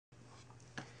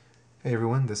Hey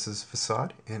everyone, this is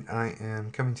Facade, and I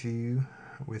am coming to you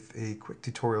with a quick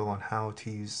tutorial on how to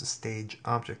use the stage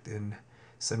object in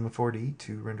Cinema 4D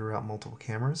to render out multiple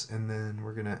cameras, and then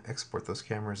we're going to export those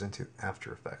cameras into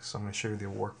After Effects. So I'm going to show you the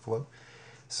workflow.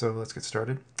 So let's get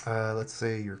started. Let's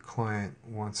say your client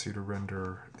wants you to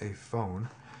render a phone,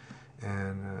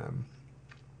 and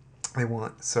they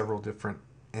want several different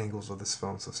angles of this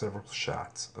phone, so several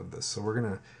shots of this. So we're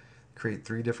going to create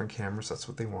 3 different cameras. That's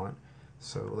what they want.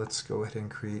 So let's go ahead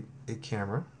and create a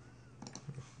camera.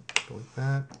 Go like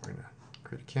that. We're going to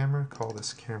create a camera, call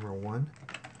this camera 1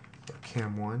 or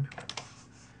cam 1.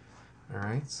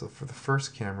 Alright, so for the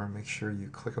first camera, make sure you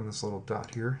click on this little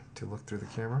dot here to look through the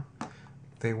camera.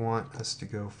 They want us to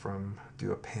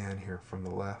do a pan here from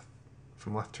left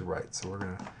to right. So we're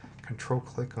going to control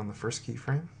click on the first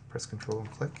keyframe, press control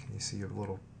and click, and you see a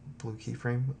little blue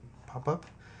keyframe pop up.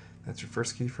 That's your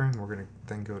first keyframe. We're going to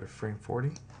then go to frame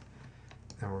 40.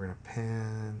 And we're going to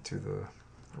pan to the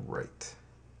right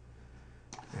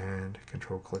and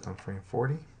control click on frame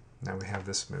 40. Now we have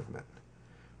this movement.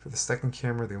 For the second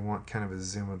camera, they want kind of a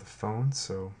zoom of the phone,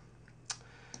 so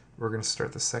we're going to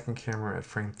start the second camera at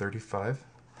frame 35.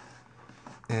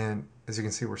 And as you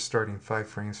can see, we're starting 5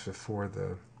 frames before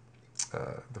the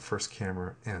first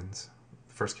camera ends.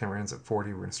 The first camera ends at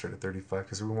 40, we're going to start at 35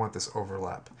 because we want this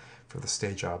overlap for the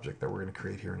stage object that we're going to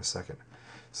create here in a second.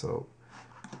 So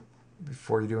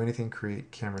before you do anything, create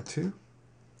camera 2,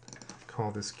 call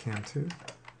this cam 2,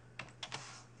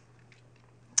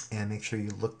 and make sure you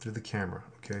look through the camera.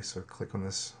 Okay, so click on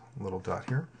this little dot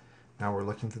here. Now we're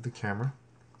looking through the camera.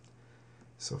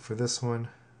 So for this one,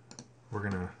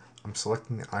 I'm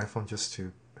selecting the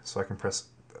iPhone so I can press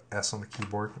S on the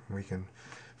keyboard and we can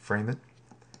frame it,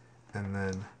 and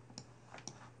then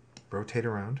rotate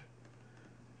around.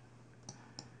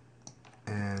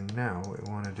 And now what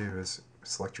we want to do is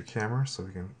select your camera so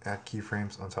we can add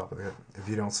keyframes on top of it. If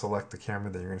you don't select the camera,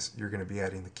 then you're going to be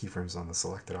adding the keyframes on the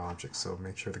selected object. So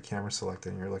make sure the camera's selected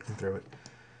and you're looking through it.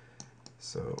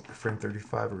 So frame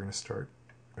 35, we're going to start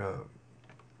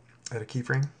at a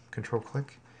keyframe, control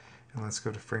click, and let's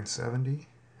go to frame 70,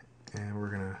 and we're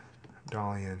going to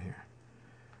dolly in here.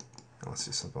 Now let's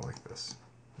do something like this.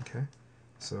 Okay,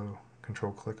 so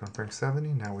control click on frame 70.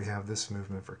 Now we have this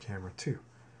movement for camera 2.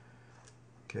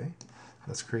 Okay,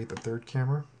 let's create the third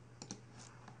camera.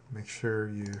 Make sure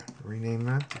you rename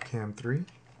that to cam 3,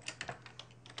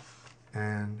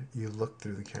 and you look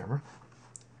through the camera.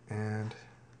 And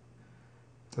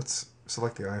let's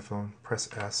select the iPhone, press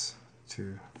S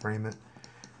to frame it,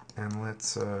 and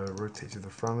let's rotate to the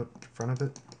front of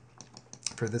it.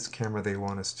 For this camera, they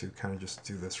want us to kind of just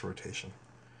do this rotation.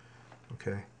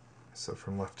 Okay, so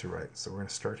from left to right. So we're going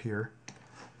to start here.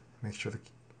 Make sure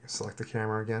select the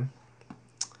camera again.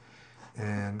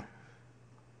 And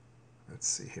let's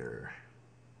see here.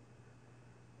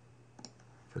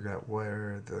 Forgot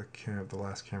where the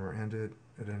last camera ended.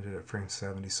 It ended at frame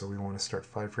 70, so we want to start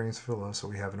 5 frames below, so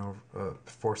we have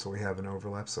an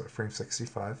overlap. So at frame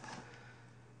 65.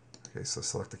 Okay, so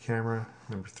select the camera,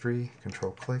 number 3,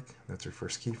 control click. That's your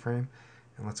first keyframe,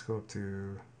 and let's go up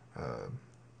to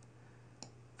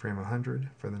frame 100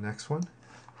 for the next one.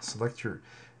 Select your.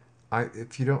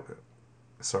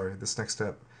 This next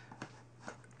step.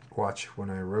 Watch, when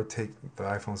I rotate, the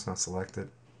iPhone's not selected.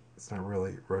 It's not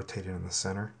really rotated in the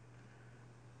center.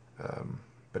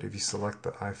 But if you select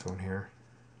the iPhone here,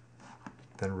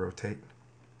 then rotate,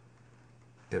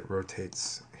 it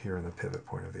rotates here in the pivot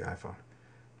point of the iPhone.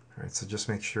 Alright, so just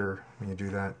make sure when you do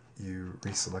that, you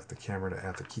reselect the camera to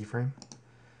add the keyframe.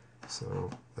 So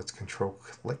let's control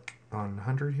click on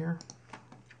 100 here.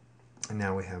 And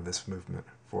now we have this movement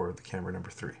for the camera number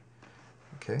 3.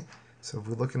 Okay. So if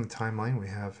we look in the timeline, we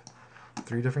have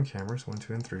 3 different cameras, 1,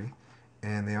 2, and 3,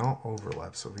 and they all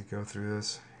overlap. So if we go through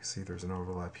this, you see there's an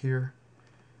overlap here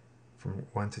from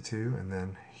 1 to 2, and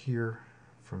then here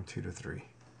from 2 to 3.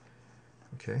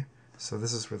 Okay, so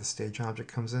this is where the stage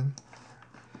object comes in.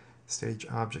 Stage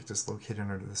object is located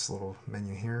under this little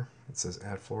menu here. It says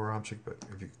add floor object, but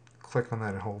if you click on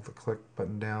that and hold the click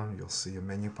button down, you'll see a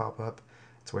menu pop up.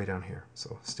 It's way down here.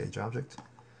 So stage object.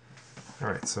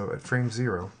 Alright, so at frame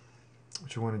 0,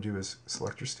 what you want to do is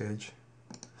select your stage.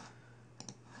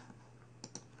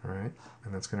 Alright,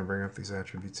 and that's going to bring up these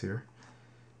attributes here.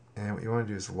 And what you want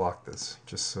to do is lock this,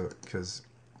 just so, because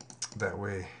that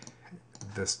way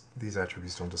these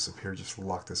attributes don't disappear. Just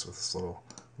lock this with this little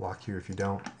lock here. If you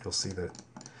don't, you'll see that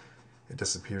it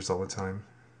disappears all the time.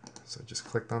 So just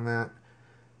click on that,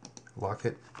 lock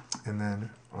it, and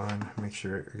then make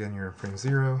sure, again, you're in frame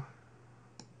 0.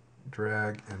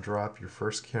 Drag and drop your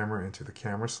first camera into the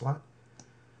camera slot,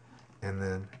 and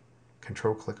then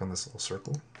control click on this little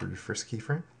circle for your first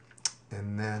keyframe,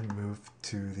 and then move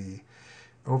to the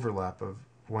overlap of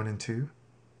 1 and 2,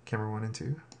 camera 1 and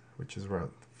 2, which is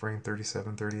around frame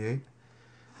 37, 38.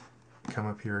 Come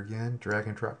up here again, drag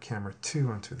and drop camera 2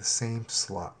 onto the same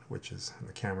slot, which is in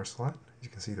the camera slot. As you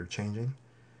can see, they're changing.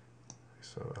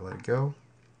 So I let it go,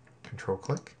 control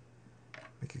click,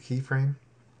 make a keyframe,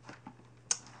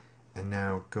 and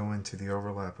now go into the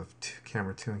overlap of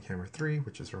camera 2 and camera 3,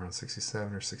 which is around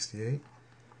 67 or 68.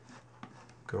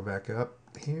 Go back up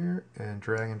here and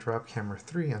drag and drop camera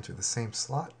 3 onto the same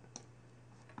slot,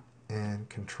 and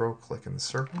control click in the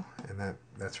circle, and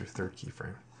that's your third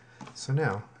keyframe. So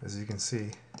now, as you can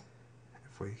see,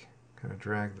 if we kind of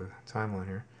drag the timeline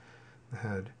here, the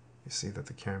head, you see that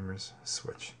the cameras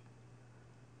switch.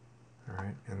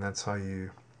 Alright, and that's how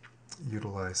you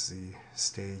utilize the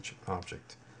stage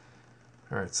object.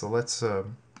 Alright, so let's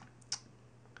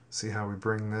see how we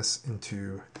bring this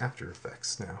into After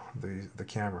Effects now, the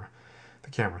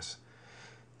cameras.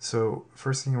 So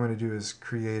first thing you want to do is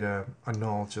create a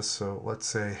null, just so, let's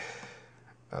say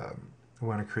we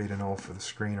want to create a null for the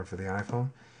screen or for the iPhone.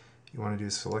 You want to do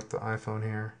is select the iPhone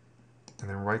here, and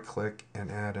then right click and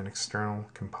add an external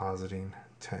compositing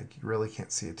tag. You really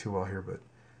can't see it too well here, but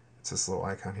it's this little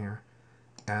icon here.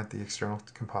 Add the external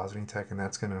compositing tag, and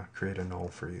that's going to create a null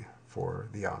for you for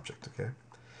the object. Okay.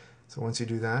 So once you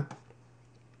do that,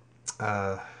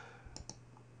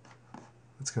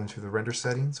 let's go into the render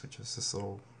settings, which is this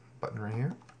little button right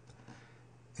here,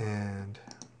 and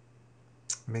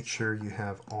make sure you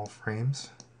have all frames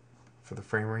for the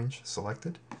frame range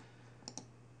selected,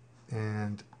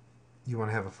 and you want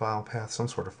to have a file path, some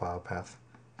sort of file path,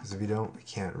 because if you don't, you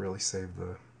can't really save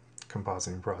the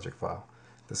compositing project file.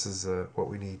 This is what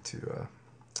we need to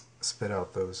spit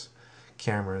out those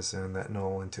cameras and that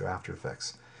null into After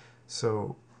Effects.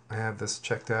 So I have this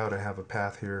checked out. I have a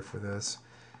path here for this,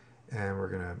 and we're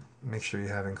going to make sure you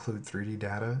have include 3D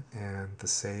data and the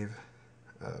save,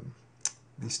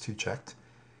 these two checked,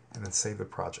 and then save the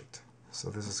project. So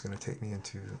this is going to take me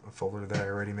into a folder that I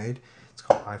already made. It's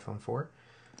called iPhone 4.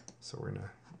 So we're going to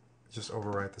just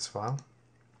overwrite this file.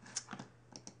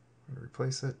 I'm going to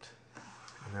replace it.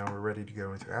 And now we're ready to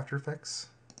go into After Effects.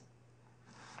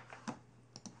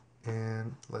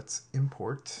 And let's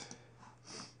import.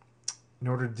 In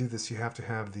order to do this, you have to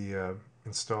have the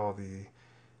install the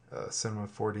Cinema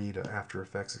 4D to After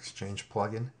Effects Exchange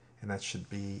plugin, and that should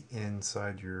be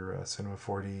inside your Cinema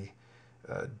 4D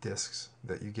discs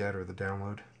that you get, or the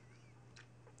download.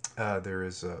 There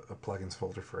is a plugins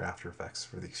folder for After Effects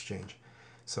for the Exchange.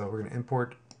 So we're going to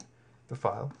import the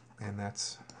file, and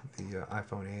that's the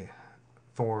iPhone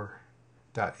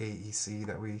 4.aec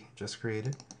that we just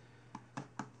created.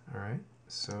 Alright,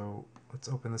 so let's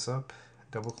open this up,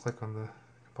 double click on the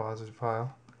composite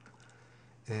file,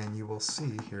 and you will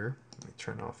see here, let me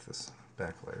turn off this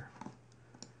back layer,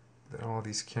 that all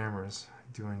these cameras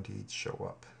do indeed show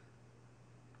up.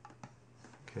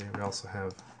 Okay, we also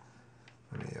have,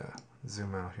 let me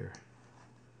zoom out here.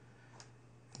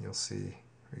 You'll see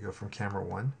we go from camera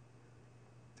 1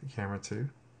 to camera 2.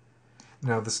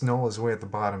 Now this null is way at the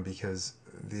bottom because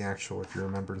the actual, if you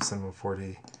remember in Cinema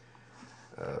 4D,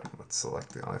 let's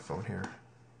select the iPhone here.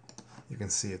 You can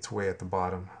see it's way at the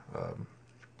bottom,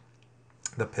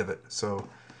 the pivot. So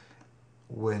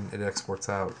when it exports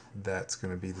out, that's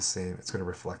going to be the same. It's going to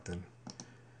reflect in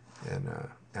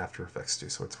After Effects too.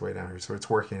 So it's way down here. So it's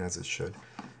working as it should.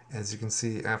 As you can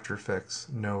see, After Effects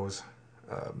knows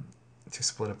to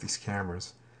split up these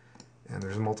cameras. And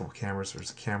there's multiple cameras.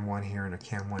 There's a cam 1 here and a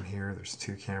cam 1 here. There's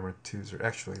 2 camera 2s. Or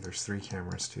actually, there's 3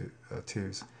 cameras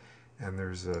 2s. And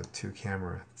there's 2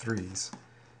 camera 3s.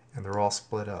 And they're all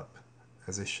split up,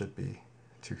 as they should be,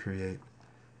 to create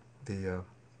the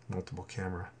multiple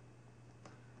camera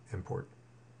import.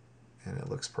 And it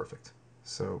looks perfect.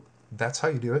 So that's how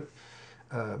you do it.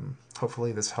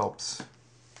 Hopefully this helps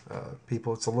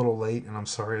people. It's a little late, and I'm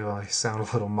sorry if I sound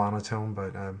a little monotone,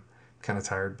 but I'm kind of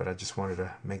tired, but I just wanted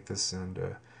to make this, and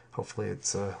hopefully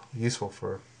it's useful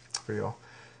for y'all.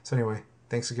 So anyway,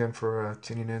 thanks again for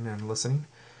tuning in and listening,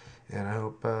 and I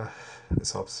hope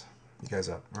this helps you guys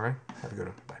out. Alright, have a good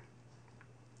one. Bye.